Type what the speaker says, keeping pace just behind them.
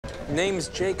Name's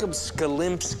Jacob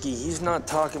Skalimsky. He's not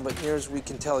talking, but near as we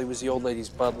can tell, he was the old lady's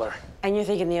butler. And you're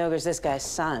thinking the ogre's this guy's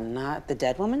son, not the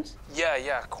dead woman's?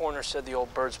 Yeah. Coroner said the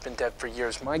old bird's been dead for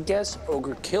years. My guess,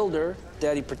 ogre killed her.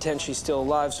 Daddy pretends she's still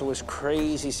alive so his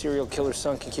crazy serial killer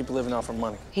son can keep living off her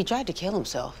money. He tried to kill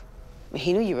himself.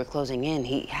 He knew you were closing in.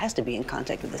 He has to be in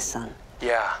contact with his son.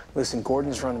 Yeah. Listen,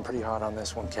 Gordon's running pretty hot on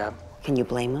this one, Cap. Can you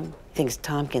blame him? He thinks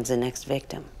Tompkins the next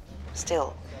victim.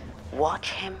 Still,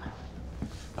 watch him.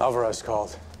 Alvarez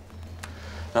called.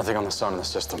 Nothing on the son in the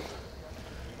system.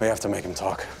 We have to make him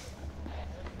talk.